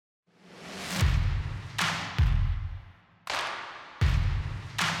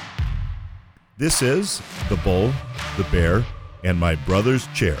This is The Bull, the Bear, and My Brother's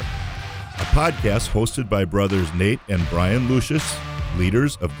Chair, a podcast hosted by brothers Nate and Brian Lucius,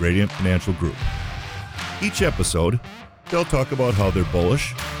 leaders of Gradient Financial Group. Each episode, they'll talk about how they're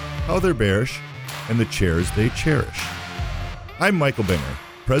bullish, how they're bearish, and the chairs they cherish. I'm Michael Binger,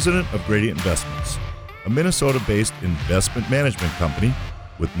 president of Gradient Investments, a Minnesota-based investment management company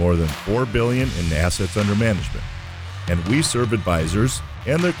with more than $4 billion in assets under management, and we serve advisors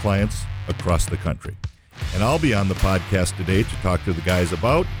and their clients across the country. And I'll be on the podcast today to talk to the guys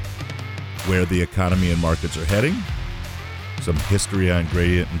about where the economy and markets are heading, some history on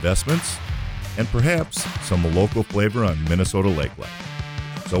Gradient Investments, and perhaps some local flavor on Minnesota lake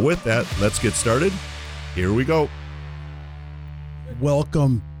life. So with that, let's get started. Here we go.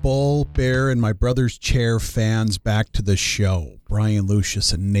 Welcome, Bull, Bear, and My Brother's Chair fans back to the show. Brian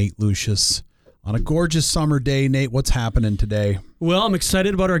Lucius and Nate Lucius. On a gorgeous summer day, Nate, what's happening today? Well, I'm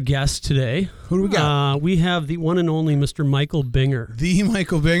excited about our guest today. Who do we got? We have the one and only Mr. Michael Binger. The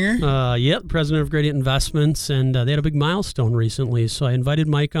Michael Binger? Yep, president of Gradient Investments, and they had a big milestone recently, so I invited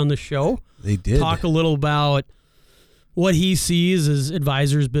Mike on the show. They did. Talk a little about what he sees as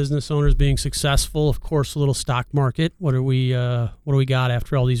advisors, business owners being successful. Of course, a little stock market. What do we got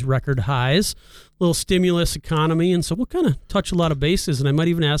after all these record highs? A little stimulus economy, and so we'll kind of touch a lot of bases, and I might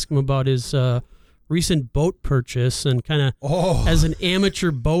even ask him about his recent boat purchase and kind of as an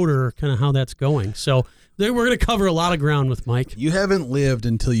amateur boater, kind of how that's going. So we're going to cover a lot of ground with Mike. You haven't lived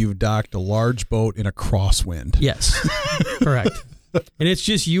until you've docked a large boat in a crosswind. Yes, correct. And it's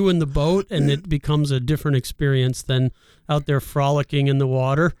just you and the boat, and it becomes a different experience than out there frolicking in the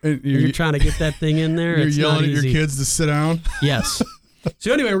water. And you're trying to get that thing in there. You're it's yelling not at your easy. kids to sit down? Yes.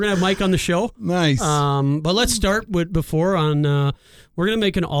 So anyway, we're going to have Mike on the show. Nice. But let's start with we're going to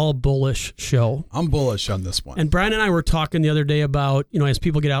make an all bullish show. I'm bullish on this one. And Brian and I were talking the other day about, as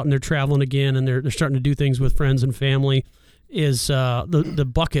people get out and they're traveling again and they're starting to do things with friends and family, is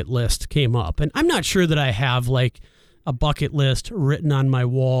the bucket list came up. And I'm not sure that I have like a bucket list written on my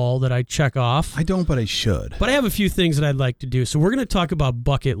wall that I check off. I don't, but I should. But I have a few things that I'd like to do. So we're going to talk about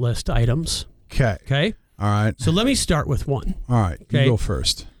bucket list items. Okay. Okay? All right. So let me start with one. All right. Okay? You go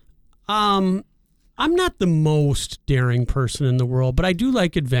first. I'm not the most daring person in the world, but I do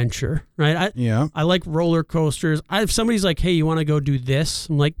like adventure, right? I like roller coasters. If somebody's like, hey, you want to go do this?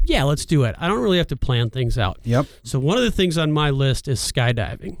 I'm like, yeah, let's do it. I don't really have to plan things out. Yep. So one of the things on my list is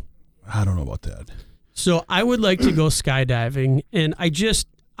skydiving. I don't know about that. So I would like to go skydiving, and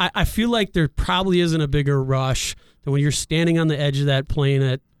I feel like there probably isn't a bigger rush than when you're standing on the edge of that plane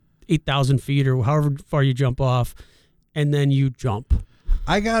at 8,000 feet or however far you jump off, and then you jump.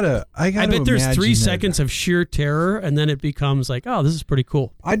 I bet there's 3 seconds of sheer terror, and then it becomes like, oh, this is pretty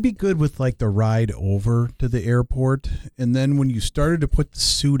cool. I'd be good with like the ride over to the airport, and then when you started to put the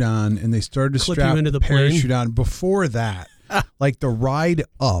suit on and they started to Clip strap you into the parachute plane. on, before that, like the ride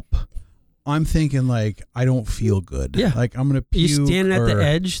up, I'm thinking like I don't feel good. Yeah. Like I'm gonna puke. You standing at the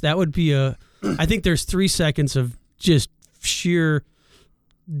edge, that would be I think there's 3 seconds of just sheer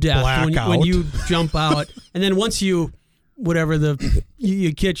death when you jump out, and then once you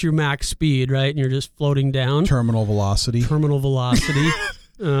catch your max speed, right, and you're just floating down. Terminal velocity.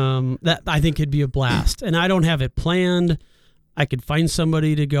 That I think could be a blast, and I don't have it planned. I could find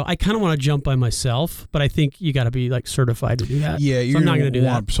somebody to go. I kind of want to jump by myself, but I think you got to be like certified to do that. Yeah, so I'm not going to do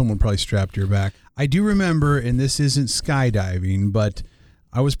that. Someone probably strapped to your back. I do remember, and this isn't skydiving, but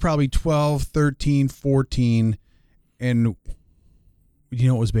I was probably 12, 13, 14, and you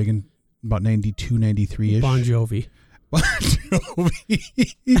know what was big in about 92, 93-ish? Bon Jovi.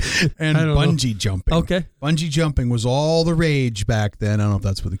 And bungee jumping. Okay. Bungee jumping was all the rage back then. I don't know if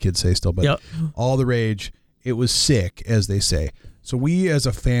that's what the kids say still, but all the rage. It was sick, as they say. So we as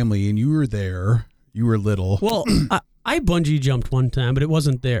a family, and you were there, you were little. Well, I bungee jumped one time, but it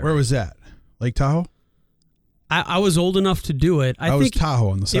wasn't there. Where was that? Lake Tahoe? I was old enough to do it. I think was Tahoe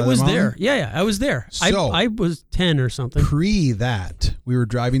on the side it of the was mountain? there. Yeah, I was there. So, I was 10 or something. Pre that, we were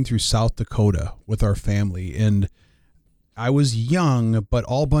driving through South Dakota with our family, and I was young, but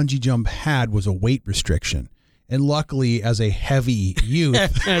all bungee jump had was a weight restriction. And luckily, as a heavy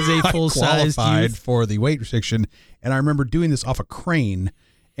youth, as a full-sized qualified youth for the weight restriction. And I remember doing this off a crane,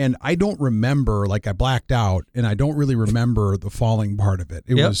 and I don't remember, like I blacked out, and I don't really remember the falling part of it.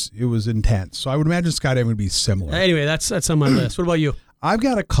 It was intense. So I would imagine skydiving would be similar. Anyway, that's on my list. What about you? I've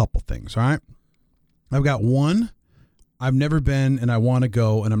got a couple things, all right? I've got one. I've never been, and I want to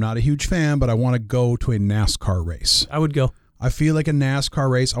go, and I'm not a huge fan, but I want to go to a NASCAR race. I would go. I feel like a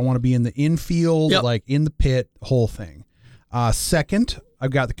NASCAR race. I want to be in the infield, like in the pit, whole thing. Second, I've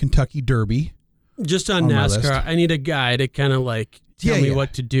got the Kentucky Derby. Just on NASCAR, I need a guy to kind of like tell me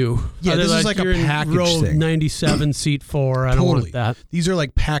what to do. Yeah, this is like you're a package in row thing. 97, seat 4. I don't want that. These are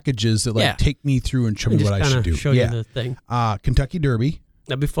like packages that take me through and show me what I should do. Show you the thing. Kentucky Derby.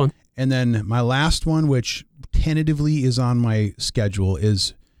 That'd be fun. And then my last one, which tentatively is on my schedule, is,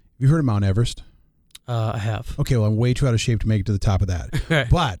 have you heard of Mount Everest? I have. Okay, well, I'm way too out of shape to make it to the top of that.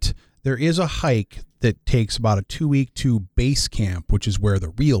 But there is a hike that takes about a 2-week to base camp, which is where the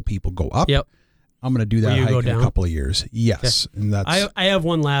real people go up. Yep. I'm going to do that hike in a couple of years. Yes. Okay. And that's. I have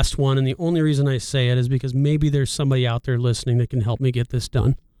one last one, and the only reason I say it is because maybe there's somebody out there listening that can help me get this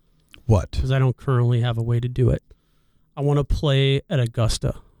done. What? Because I don't currently have a way to do it. I want to play at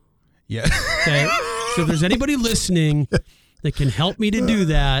Augusta. Yeah. Okay. So if there's anybody listening that can help me to do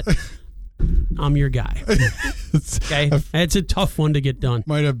that, I'm your guy. Okay. It's a tough one to get done.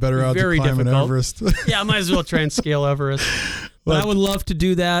 Might have better odds of climbing Everest. Yeah, I might as well try and scale Everest. But I would love to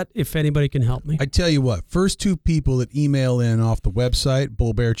do that if anybody can help me. I tell you what, first 2 people that email in off the website,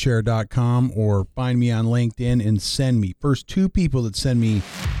 bullbearchair.com, or find me on LinkedIn and send me, first 2 people that send me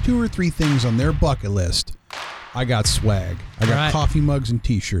 2 or 3 things on their bucket list, I got swag. I got coffee mugs and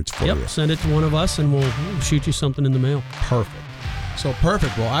T-shirts for you. Yep, send it to one of us and we'll shoot you something in the mail. Perfect. So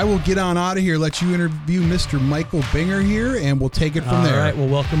perfect. Well, I will get on out of here, let you interview Mr. Michael Binger here, and we'll take it from there. All right, well,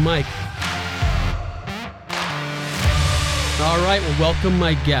 welcome, Mike. All right, well, welcome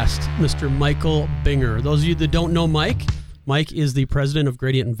my guest, Mr. Michael Binger. Those of you that don't know Mike is the president of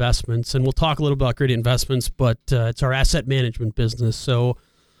Gradient Investments, and we'll talk a little about Gradient Investments, but it's our asset management business. So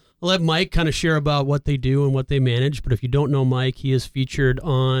I'll let Mike kind of share about what they do and what they manage. But if you don't know Mike, he is featured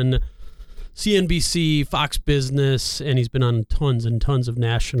on CNBC, Fox Business, and he's been on tons and tons of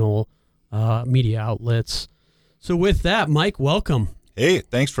national media outlets. So with that, Mike, welcome. Hey,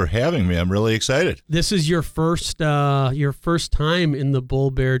 thanks for having me. I'm really excited. This is your first time in the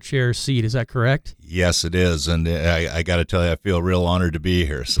Bull Bear Chair seat. Is that correct? Yes, it is, and I got to tell you, I feel real honored to be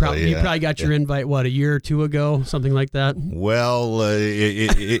here. So, you probably got your invite, a year or 2 ago, something like that? Well,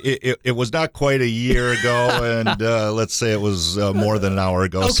 it was not quite a year ago, and let's say it was more than an hour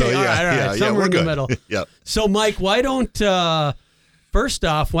ago. Okay, so, all right. Somewhere in the middle. Yeah. So, Mike, first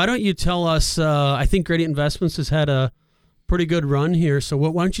off, why don't you tell us, I think Gradient Investments has had a pretty good run here. So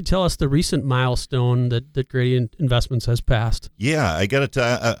why don't you tell us the recent milestone that Gradient Investments has passed? Yeah, I got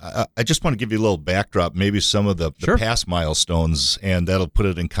to. I just want to give you a little backdrop, maybe some of the past milestones, and that'll put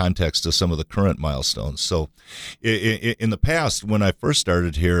it in context to some of the current milestones. So in the past, when I first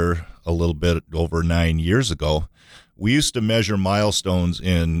started here a little bit over 9 years ago, we used to measure milestones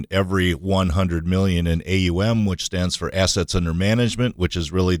in every 100 million in AUM, which stands for assets under management, which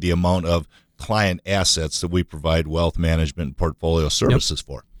is really the amount of client assets that we provide wealth management and portfolio services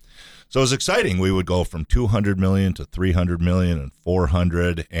for. So it was exciting. We would go from 200 million to 300 million and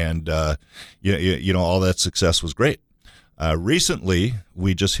 400, and all that success was great. Recently,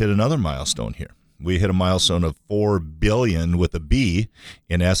 we just hit another milestone here. We hit a milestone of 4 billion with a B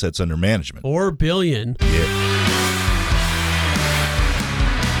in assets under management. 4 billion. Yeah.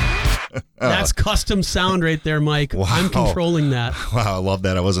 That's custom sound right there, Mike. Wow. I'm controlling that. Wow, I love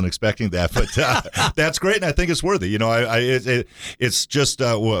that. I wasn't expecting that, but that's great, and I think it's worthy. It's just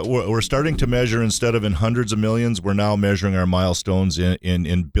we're starting to measure instead of in hundreds of millions. We're now measuring our milestones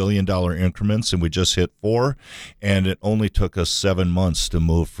in billion-dollar increments, and we just hit 4, and it only took us 7 months to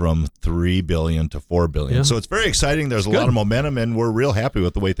move from 3 billion to 4 billion. Yeah. So it's very exciting. There's a lot of momentum, and we're real happy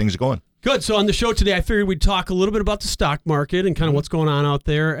with the way things are going. Good. So on the show today, I figured we'd talk a little bit about the stock market and kind of what's going on out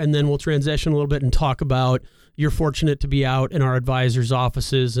there, and then we'll transition a little bit and talk about you're fortunate to be out in our advisors'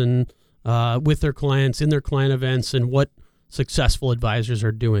 offices and with their clients, in their client events, and what successful advisors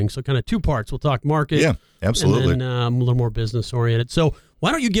are doing. So kind of 2 parts. We'll talk market. Yeah, absolutely. And then a little more business-oriented. So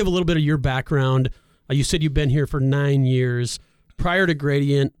why don't you give a little bit of your background? You said you've been here for 9 years. Prior to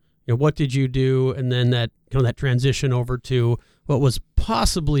Gradient, what did you do? And then that transition over to what was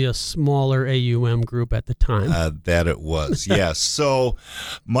possibly a smaller AUM group at the time. That it was, yes. So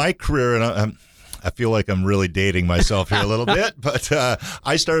my career, and I feel like I'm really dating myself here a little bit, but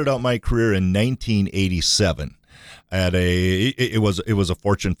I started out my career in 1987 at it was a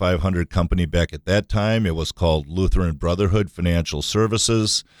Fortune 500 company back at that time. It was called Lutheran Brotherhood Financial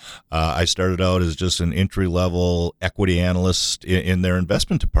Services. I started out as just an entry-level equity analyst in their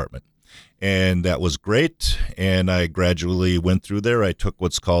investment department. And that was great. And I gradually went through there. I took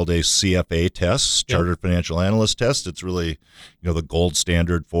what's called a CFA test, Chartered Financial Analyst test. It's really, the gold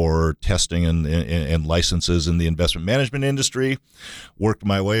standard for testing and licenses in the investment management industry. Worked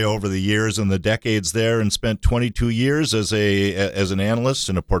my way over the years and the decades there, and spent 22 years as an analyst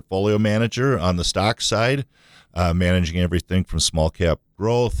and a portfolio manager on the stock side, managing everything from small cap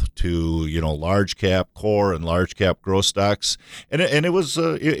growth to large cap core and large cap growth stocks, and it was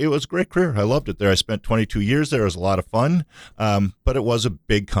a great career. I loved it there. I spent 22 years there. It was a lot of fun, but it was a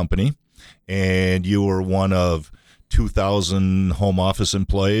big company, and you were one of 2,000 home office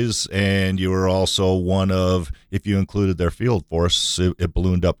employees, and you were also one of, if you included their field force, it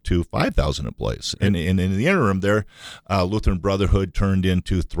ballooned up to 5,000 employees. And in the interim there, Lutheran Brotherhood turned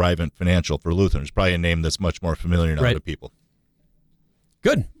into Thrivent Financial for Lutheran. It's probably a name that's much more familiar now to people.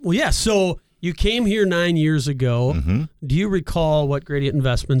 Good. Well, yeah, so you came here 9 years ago. Mm-hmm. Do you recall what Gradient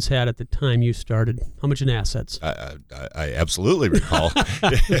Investments had at the time you started? How much in assets? I absolutely recall.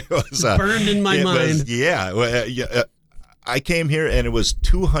 It was burned in my mind. I came here and it was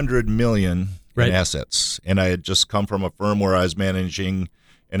 $200 million in assets, and I had just come from a firm where I was managing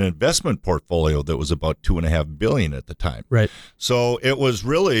an investment portfolio that was about $2.5 billion at the time. Right. So it was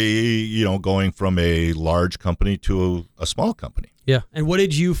really, going from a large company to a small company. Yeah. And what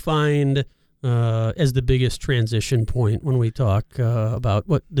did you find as the biggest transition point when we talk about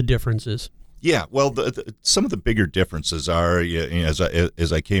what the difference is? Yeah, well, some of the bigger differences are,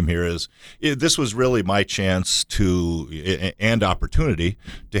 as I came here, this was really my chance and opportunity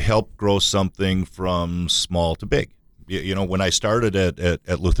to help grow something from small to big. When I started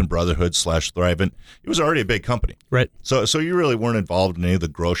at Lutheran Brotherhood / Thrivent, it was already a big company. Right. So you really weren't involved in any of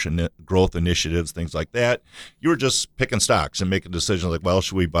the growth initiatives, things like that. You were just picking stocks and making decisions like, well,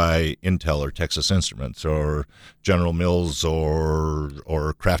 should we buy Intel or Texas Instruments or General Mills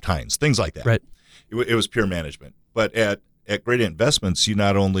or Kraft Heinz, things like that. Right. It was pure management. But at Gradient Investments, you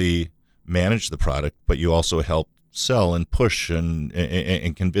not only manage the product, but you also help sell and push and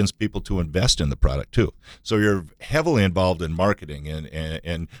convince people to invest in the product too. So you're heavily involved in marketing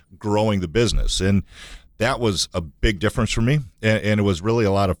and growing the business. And that was a big difference for me. And it was really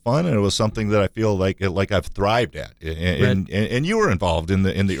a lot of fun. And it was something that I feel like I've thrived at. And you were involved in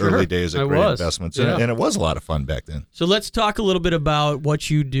the early days at Great Investments. Yeah. And it was a lot of fun back then. So let's talk a little bit about what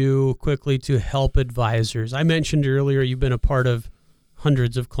you do quickly to help advisors. I mentioned earlier you've been a part of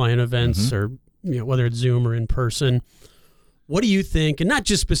hundreds of client events or whether it's Zoom or in person. What do you think, and not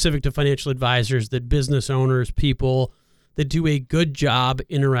just specific to financial advisors, that business owners, people that do a good job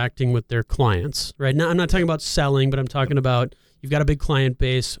interacting with their clients, right? Now, I'm not talking about selling, but I'm talking about you've got a big client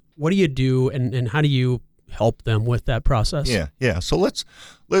base. What do you do, and how do you help them with that process? Yeah. So let's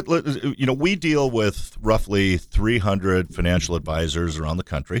we deal with roughly 300 financial advisors around the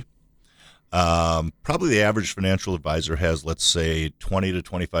country. Probably the average financial advisor has, let's say, $20 to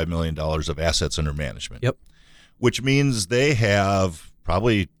 $25 million of assets under management. Yep. Which means they have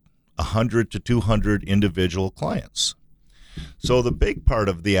probably 100 to 200 individual clients. So the big part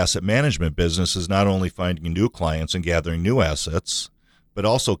of the asset management business is not only finding new clients and gathering new assets, but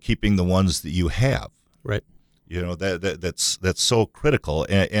also keeping the ones that you have. Right. That's so critical,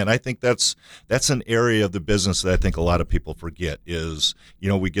 and I think that's an area of the business that I think a lot of people forget is,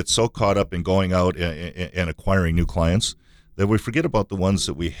 we get so caught up in going out and acquiring new clients that we forget about the ones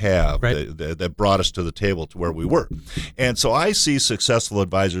that we have that brought us to the table to where we were. And so I see successful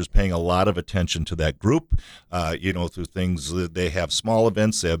advisors paying a lot of attention to that group, through things that they have small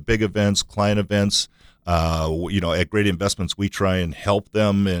events, they have big events, client events. At Great Investments, we try and help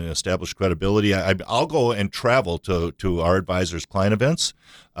them and establish credibility. I'll go and travel to our advisors' client events.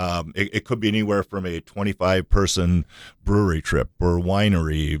 It could be anywhere from a 25-person brewery trip or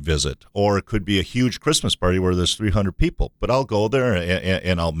winery visit, or it could be a huge Christmas party where there's 300 people. But I'll go there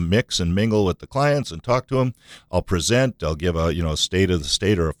and I'll mix and mingle with the clients and talk to them. I'll present. I'll give a state of the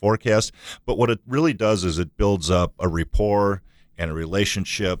state or a forecast. But what it really does is it builds up a rapport and a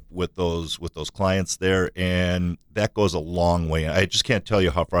relationship with those clients there, and that goes a long way. I just can't tell you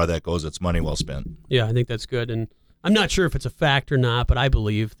how far that goes. It's money well spent. Yeah, I think that's good. And I'm not sure if it's a fact or not, but I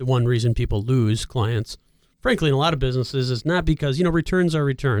believe the one reason people lose clients, frankly, in a lot of businesses, is not because, returns are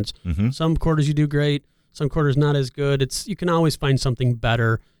returns. Mm-hmm. Some quarters you do great, some quarters not as good. You can always find something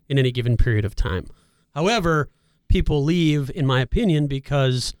better in any given period of time. However, people leave, in my opinion,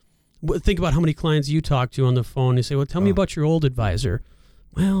 because think about how many clients you talk to on the phone. You say, well, tell me about your old advisor.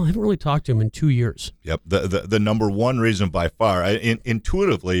 Well, I haven't really talked to him in 2 years. Yep. The number one reason by far,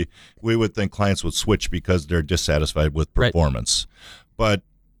 intuitively, we would think clients would switch because they're dissatisfied with performance. Right. But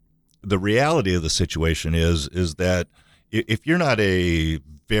the reality of the situation is that if you're not a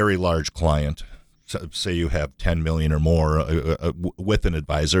very large client, say you have 10 million or more with an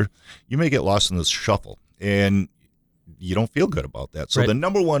advisor, you may get lost in this shuffle, and you don't feel good about that. So Right. the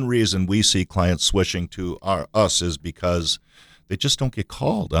number one reason we see clients switching to us is because they just don't get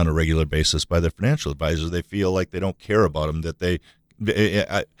called on a regular basis by their financial advisor. They feel like they don't care about them, that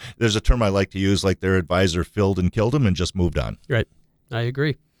there's a term I like to use, like their advisor filled and killed them and just moved on. Right. I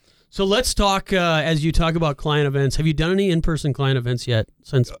agree. So let's talk, as you talk about client events, have you done any in-person client events yet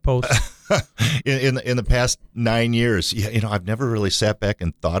since post? in the past 9 years, I've never really sat back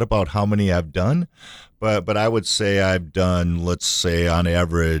and thought about how many I've done, but I would say I've done, let's say on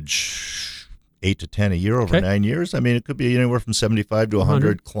average, 8 to 10 a year over 9 years. I mean, it could be anywhere from 75 to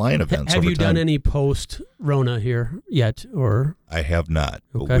 100 client events. Have over you time. done any post-Rona here yet, or? I have not.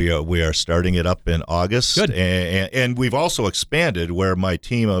 Okay. But we are starting it up in August. Good. And we've also expanded where my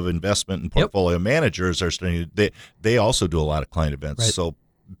team of investment and portfolio managers are starting. They also do a lot of client events. Right. So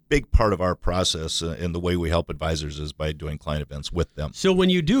big part of our process and the way we help advisors is by doing client events with them. So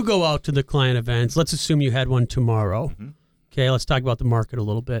when you do go out to the client events, let's assume you had one tomorrow. Mm-hmm. Okay, let's talk about the market a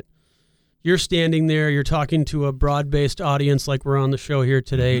little bit. You're standing there, you're talking to a broad-based audience like we're on the show here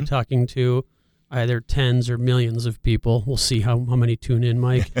today, Mm-hmm. talking to either tens or millions of people. We'll see how many tune in,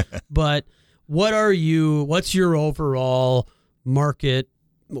 Mike. But what's your overall market?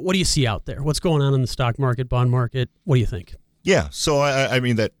 What do you see out there? What's going on in the stock market, bond market? What do you think? Yeah, so I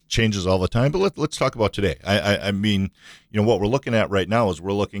mean that changes all the time, but let's talk about today. I mean, what we're looking at right now is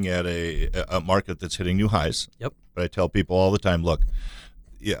we're looking at a market that's hitting new highs. Yep. But I tell people all the time, look,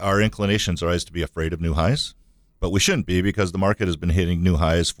 our inclinations are always to be afraid of new highs, but we shouldn't be because the market has been hitting new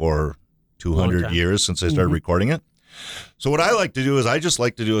highs for 200 years since I started recording it. So what I like to do is I just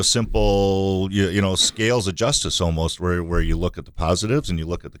like to do a simple, scales of justice almost, where you look at the positives and you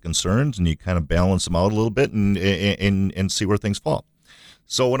look at the concerns and you kind of balance them out a little bit and see where things fall.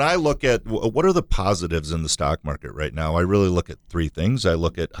 So when I look at what are the positives in the stock market right now, I really look at three things. I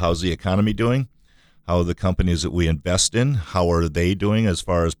look at how's the economy doing, how are the companies that we invest in, how are they doing as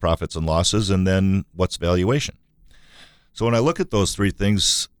far as profits and losses, and then what's valuation. So when I look at those three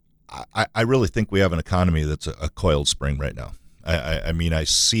things, I really think we have an economy that's a coiled spring right now. I mean, I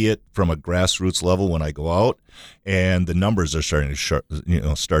see it from a grassroots level when I go out, and the numbers are starting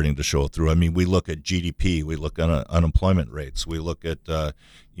to show through. I mean, we look at GDP, we look at unemployment rates, we look at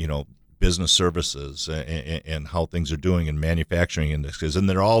business services and how things are doing in manufacturing industries, and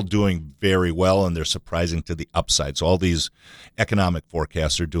they're all doing very well, and they're surprising to the upside. So all these economic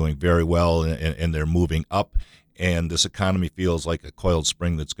forecasts are doing very well, and they're moving up, and this economy feels like a coiled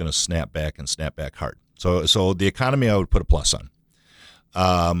spring that's going to snap back and snap back hard. So the economy I would put a plus on.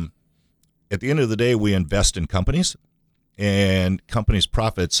 At the end of the day, we invest in companies, and companies'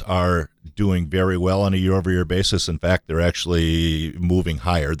 profits are doing very well on a year-over-year basis. In fact, they're actually moving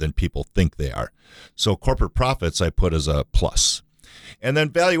higher than people think they are. So corporate profits I put as a plus. And then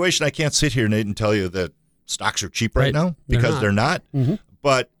valuation, I can't sit here, Nate, and tell you that stocks are cheap right now because they're not. Mm-hmm.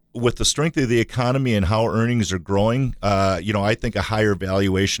 But with the strength of the economy and how earnings are growing, I think a higher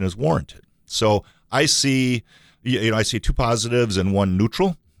valuation is warranted. So I see two positives and one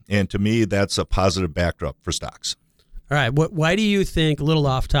neutral, and to me, that's a positive backdrop for stocks. All right. Why do you think, a little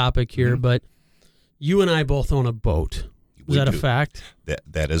off topic here, but you and I both own a boat. Is that a fact?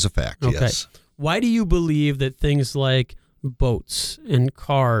 That is a fact, okay. Yes. Why do you believe that things like boats and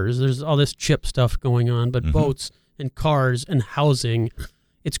cars, there's all this chip stuff going on, but boats and cars and housing,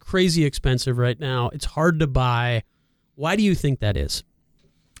 it's crazy expensive right now. It's hard to buy. Why do you think that is?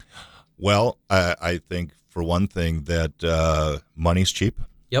 Well, I think, for one thing, that money's cheap.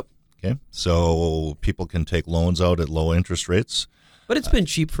 Yep. Okay. So people can take loans out at low interest rates. But it's been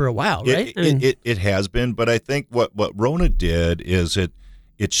cheap for a while, right? It has been, but I think what Rona did is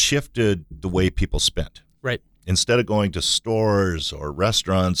it shifted the way people spent. Right. Instead of going to stores or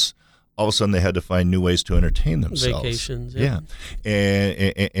restaurants, all of a sudden they had to find new ways to entertain themselves. Vacations. Yeah.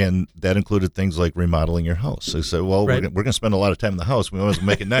 And that included things like remodeling your house. They said, well, Right. we're going to spend a lot of time in the house. We want to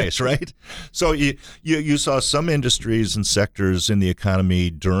make it nice, right? So you saw some industries and sectors in the economy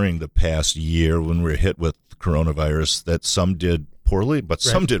during the past year when we were hit with coronavirus that some did poorly, but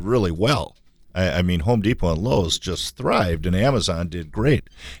some did really well. I mean, Home Depot and Lowe's just thrived, and Amazon did great,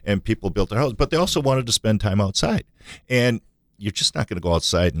 and people built their house. But they also wanted to spend time outside. And you're just not going to go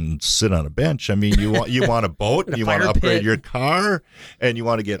outside and sit on a bench. I mean, you want a boat, and you want to upgrade your car, and you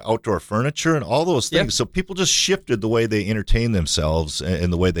want to get outdoor furniture and all those things. Yep. So people just shifted the way they entertain themselves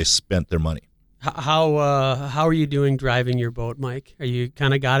and the way they spent their money. How are you doing driving your boat, Mike? Are you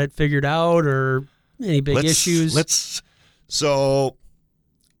kind of got it figured out, or any big issues? So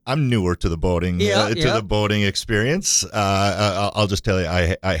I'm newer to the boating the boating experience. I'll just tell you,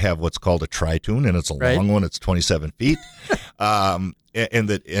 I have what's called a Tri-Toon, and it's a long one. It's 27 feet, and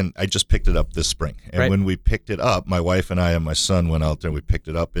I just picked it up this spring. And when we picked it up, my wife and I and my son went out there. And we picked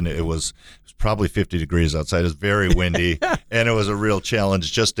it up, and it was probably 50 degrees outside. It was very windy, and it was a real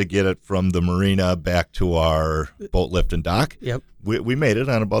challenge just to get it from the marina back to our boat lift and dock. Yep. We made it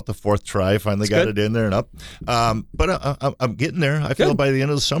on about the fourth try. Finally got it in there and up. But I'm getting there. I feel by the end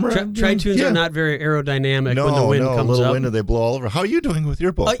of the summer. Tri-Toons are not very aerodynamic when the wind comes up. A little wind and they blow all over. How are you doing with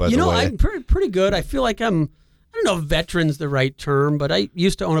your boat, by the way? I'm pretty good. I feel like I don't know if veteran's the right term, but I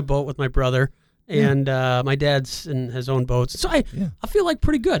used to own a boat with my brother. And my dad's and has owned boats. So I feel like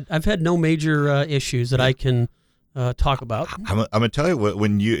pretty good. I've had no major issues that I can talk about. I'm going to tell you,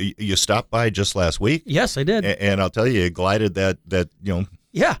 when you stopped by just last week. Yes, I did. And I'll tell you, it glided that bigger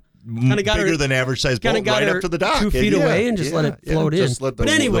than average size boat right up to the dock. 2 feet away and just let it float in. But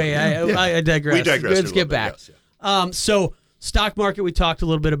anyway, I digress. We digress. Let's get back. So stock market we talked a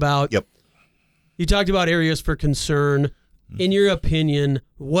little bit about. Yep. You talked about areas for concern. In your opinion,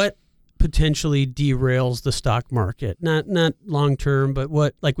 what potentially derails the stock market? Not long term, but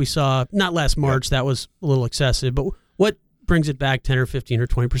what, like we saw, not last March, that was a little excessive, but what brings it back 10 or 15 or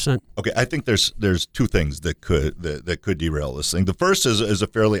 20%? Okay, I think there's two things that could derail this thing. The first is a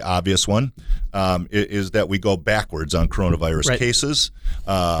fairly obvious one, is that we go backwards on coronavirus cases.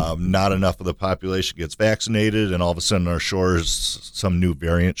 Not enough of the population gets vaccinated, and all of a sudden our shores, some new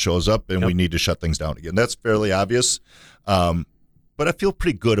variant shows up, and we need to shut things down again. That's fairly obvious. But I feel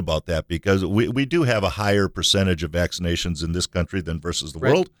pretty good about that because we do have a higher percentage of vaccinations in this country than versus the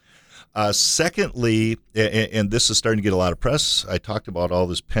world. Secondly, and this is starting to get a lot of press, I talked about all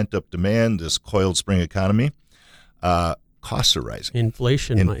this pent-up demand, this coiled spring economy. Costs are rising.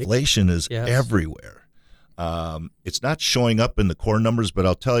 Inflation is everywhere. It's not showing up in the core numbers, but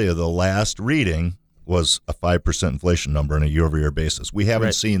I'll tell you, the last reading was a 5% inflation number on a year-over-year basis. We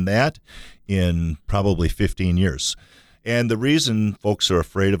haven't seen that in probably 15 years. And the reason folks are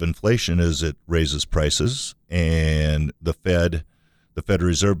afraid of inflation is it raises prices, and the Federal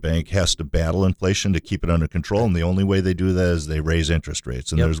Reserve Bank has to battle inflation to keep it under control, and the only way they do that is they raise interest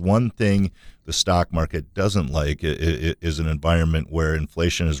rates. And there's one thing the stock market doesn't like is an environment where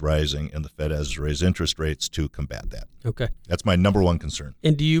inflation is rising and the Fed has to raise interest rates to combat that. Okay. That's my number one concern.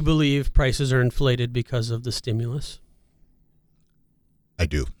 And do you believe prices are inflated because of the stimulus? I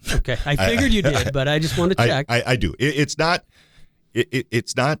do. Okay, I figured you did, but I just want to check. I do. It's not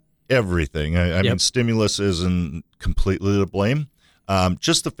everything. I mean, stimulus isn't completely to blame.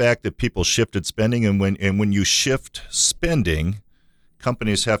 Just the fact that people shifted spending, and when you shift spending,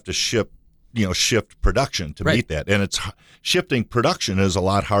 companies have to shift production to meet that, and shifting production is a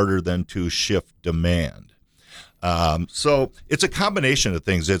lot harder than to shift demand. So it's a combination of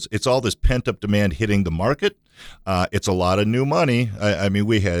things. It's all this pent-up demand hitting the market. It's a lot of new money. I mean,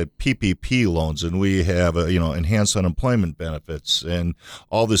 we had PPP loans, and we have enhanced unemployment benefits, and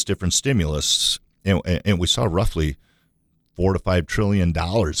all this different stimulus, and we saw roughly $4 to $5 trillion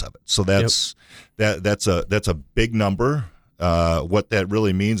of it. So that's a big number. What that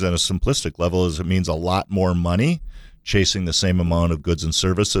really means on a simplistic level is it means a lot more money chasing the same amount of goods and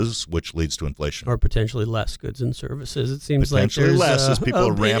services, which leads to inflation. Or potentially less goods and services. It seems like there's less as people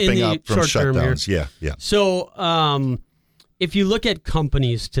are ramping up from shutdowns. Yeah. So if you look at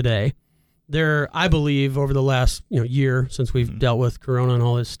companies today, I believe over the last year since we've dealt with Corona and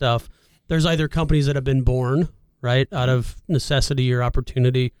all this stuff, there's either companies that have been born out of necessity or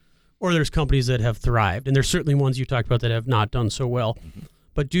opportunity, or there's companies that have thrived. And there's certainly ones you talked about that have not done so well.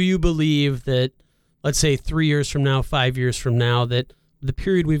 But do you believe that, let's say 3 years from now, 5 years from now, that the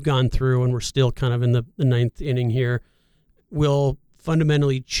period we've gone through, and we're still kind of in the ninth inning here, will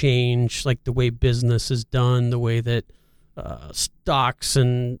fundamentally change like the way business is done, the way that stocks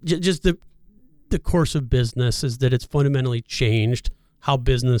and just the course of business is that it's fundamentally changed how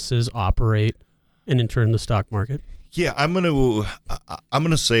businesses operate and in turn the stock market? Yeah, I'm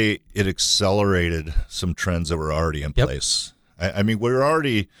gonna say it accelerated some trends that were already in place. I mean, we're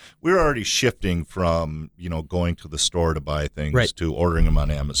already shifting from going to the store to buy things to ordering them on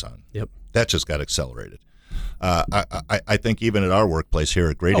Amazon. Yep, that just got accelerated. I think even at our workplace here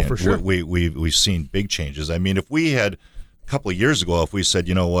at Gradient, for sure. we've seen big changes. I mean, if we had a couple of years ago, if we said,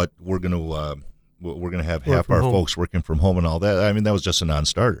 you know what, we're gonna have half our folks working from home and all that, I mean, that was just a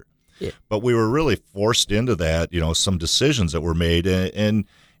non-starter. Yeah. But we were really forced into that. Some decisions that were made and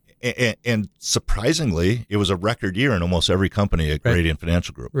surprisingly, it was a record year in almost every company at Gradient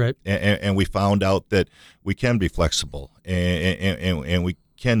Financial Group. Right. And we found out that we can be flexible and we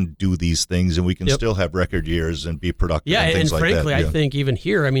can do these things and we can still have record years and be productive and things like frankly, that. I think even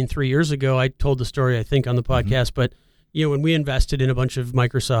here, 3 years ago, I told the story, I think, on the podcast, but, when we invested in a bunch of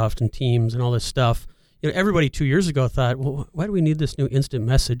Microsoft and Teams and all this stuff, everybody 2 years ago thought, well, why do we need this new instant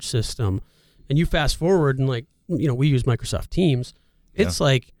message system? And you fast forward and we use Microsoft Teams. It's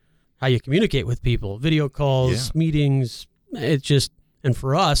like how you communicate with people, video calls, meetings. It's just, and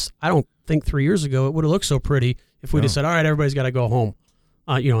for us, I don't think 3 years ago it would have looked so pretty if we just said, all right, everybody's got to go home,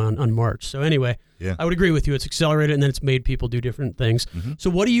 on March. So anyway, I would agree with you. It's accelerated and then it's made people do different things. So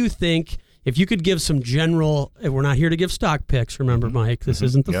what do you think, if you could give some general, we're not here to give stock picks, remember, Mike, this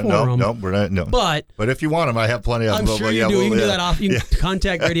isn't the forum. No, we're not. No. But if you want them, I have plenty of them. I'm sure you do. You can do that off. You can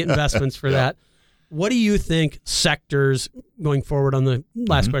contact Gradient Investments for that. What do you think sectors, going forward on the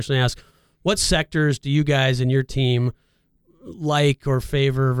last question I asked, what sectors do you guys and your team like or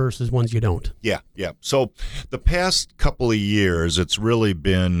favor versus ones you don't? Yeah. So the past couple of years, it's really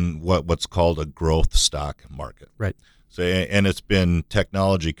been what's called a growth stock market. Right. So, and it's been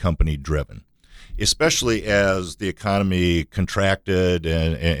technology company driven, especially as the economy contracted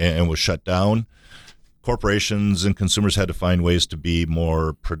and was shut down. Corporations and consumers had to find ways to be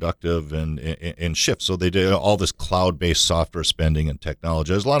more productive and shift. So they did all this cloud-based software spending and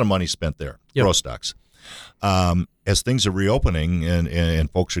technology. There's a lot of money spent there, growth stocks. As things are reopening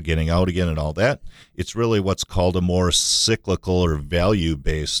and folks are getting out again and all that, it's really what's called a more cyclical or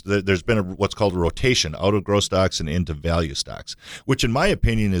value-based. There's been what's called a rotation out of growth stocks and into value stocks, which in my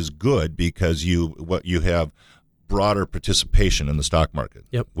opinion is good because you have broader participation in the stock market,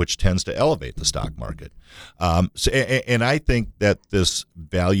 which tends to elevate the stock market. And I think that this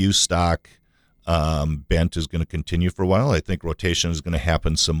value stock bent is going to continue for a while. I think rotation is going to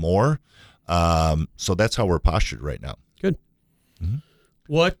happen some more. So that's how we're postured right now. Good.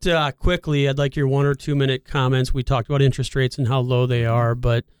 What, quickly, I'd like your 1 or 2 minute comments. We talked about interest rates and how low they are,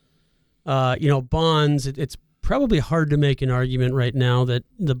 but, bonds, it's probably hard to make an argument right now that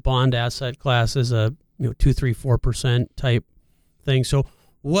the bond asset class is a 2-3-4% type thing. So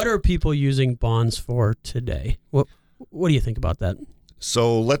what are people using bonds for today? What do you think about that?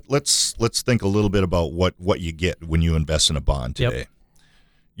 So let's think a little bit about what you get when you invest in a bond today.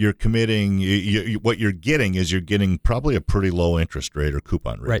 You're committing, what you're getting probably a pretty low interest rate or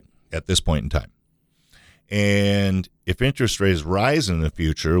coupon rate at this point in time. And if interest rates rise in the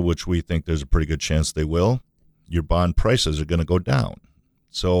future, which we think there's a pretty good chance they will, your bond prices are going to go down.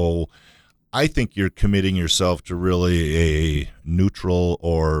 So I think you're committing yourself to really a neutral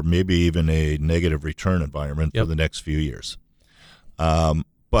or maybe even a negative return environment for the next few years.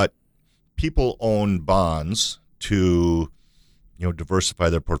 But people own bonds to diversify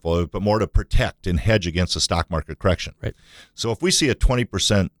their portfolio, but more to protect and hedge against a stock market correction. Right. So if we see a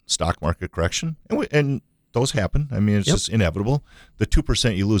 20% stock market correction, and those happen, it's just inevitable, the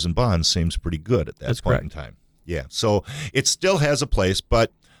 2% you lose in bonds seems pretty good at that point in time. Yeah. So it still has a place,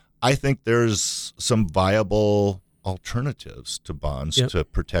 but I think there's some viable alternatives to bonds to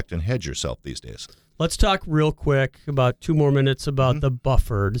protect and hedge yourself these days. Let's talk real quick, about 2 more minutes, about the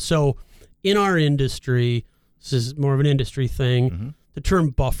buffered. So in our industry, this is more of an industry thing, the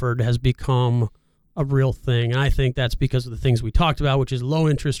term buffered has become a real thing. And I think that's because of the things we talked about, which is low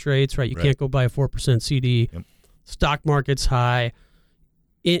interest rates, right? You can't go buy a 4% CD. Stock market's high.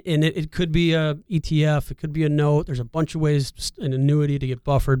 It could be a ETF. It could be a note. There's a bunch of ways, an annuity to get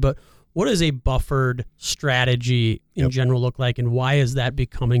buffered. But what does a buffered strategy in general look like, and why is that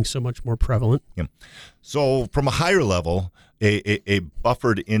becoming so much more prevalent? So from a higher level, a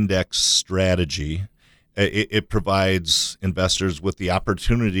buffered index strategy, it provides investors with the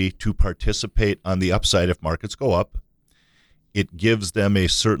opportunity to participate on the upside if markets go up. It gives them a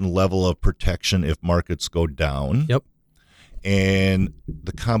certain level of protection if markets go down. And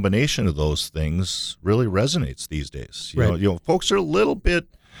the combination of those things really resonates these days. You know, folks are a little bit.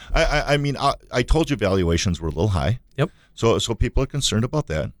 I told you valuations were a little high. So people are concerned about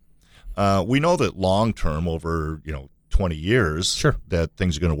that. We know that long term, over 20 years, that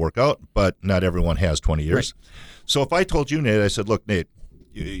things are going to work out, but not everyone has 20 years. So if I told you, Nate, I said, look, Nate,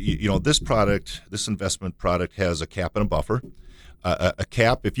 this investment product has a cap and a buffer. A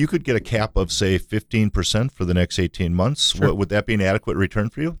cap, if you could get a cap of, say, 15% for the next 18 months, would that be an adequate return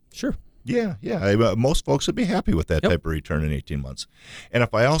for you? Yeah. Most folks would be happy with that type of return in 18 months. And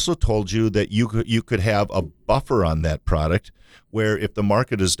if I also told you that you could have a buffer on that product where if the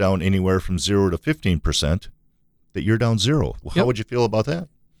market is down anywhere from 0 to 15%, that you're down 0, how would you feel about that?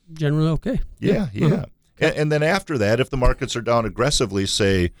 Generally okay. Yeah. And then after that, if the markets are down aggressively,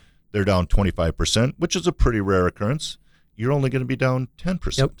 say they're down 25%, which is a pretty rare occurrence, you're only going to be down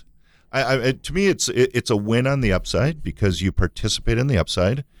 10%. To me, it's a win on the upside because you participate in the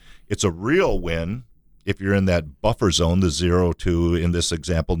upside. It's a real win if you're in that buffer zone, the 0 to, in this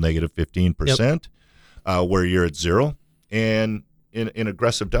example, negative 15%, where you're at zero. And in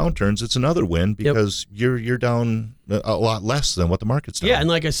aggressive downturns, it's another win because you're down a lot less than what the market's down. Yeah, and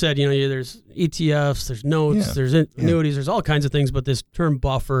like I said, there's ETFs, there's notes, there's annuities, there's all kinds of things. But this term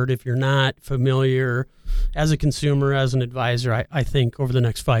buffered, if you're not familiar as a consumer, as an advisor, I think over the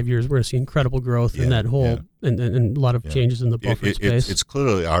next 5 years, we're going to see incredible growth in that whole and a lot of changes in the buffer space. It's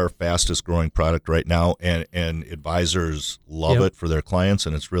clearly our fastest growing product right now, and advisors love it for their clients,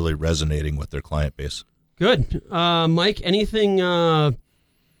 and it's really resonating with their client base. Good. Mike, anything, fun,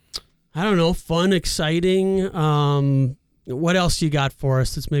 exciting? What else you got for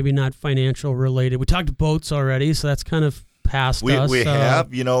us that's maybe not financial related? We talked boats already, so that's kind of past us. We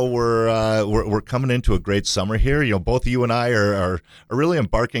have. We're coming into a great summer here. Both you and I are really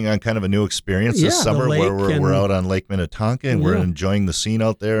embarking on kind of a new experience this summer where we're out on Lake Minnetonka, and we're enjoying the scene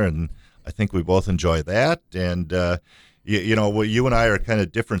out there, and I think we both enjoy that. And you and I are kind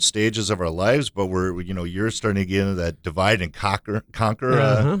of different stages of our lives, but you're starting to get into that divide and conquer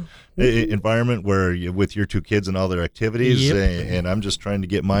environment where with your two kids and all their activities, and I'm just trying to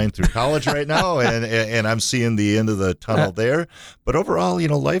get mine through college right now, and I'm seeing the end of the tunnel there. But overall,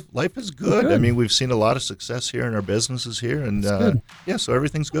 life is good. I mean, we've seen a lot of success here in our businesses here, and so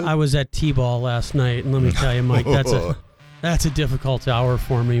everything's good. I was at T-ball last night, and let me tell you, Mike, that's a difficult hour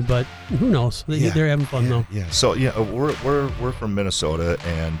for me, but who knows? They're having fun though. Yeah. So we're from Minnesota,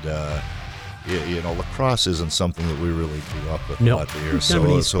 and lacrosse isn't something that we really grew up with a lot here. So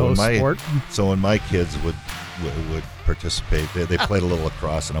when my kids would participate, they played a little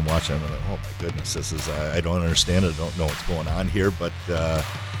lacrosse, and I'm watching them, and I'm like, oh my goodness, this is I don't understand it. I don't know what's going on here, but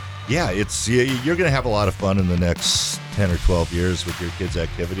it's you're going to have a lot of fun in the next 10 or 12 years with your kids'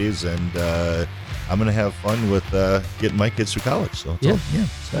 activities, and I'm going to have fun with getting my kids through college. So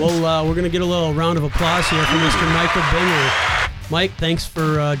nice. Well, we're going to get a little round of applause here for Mr. Michael Binger. Mike, thanks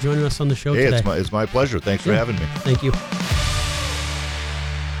for joining us on the show today. It's my pleasure. Thanks for having me. Thank you.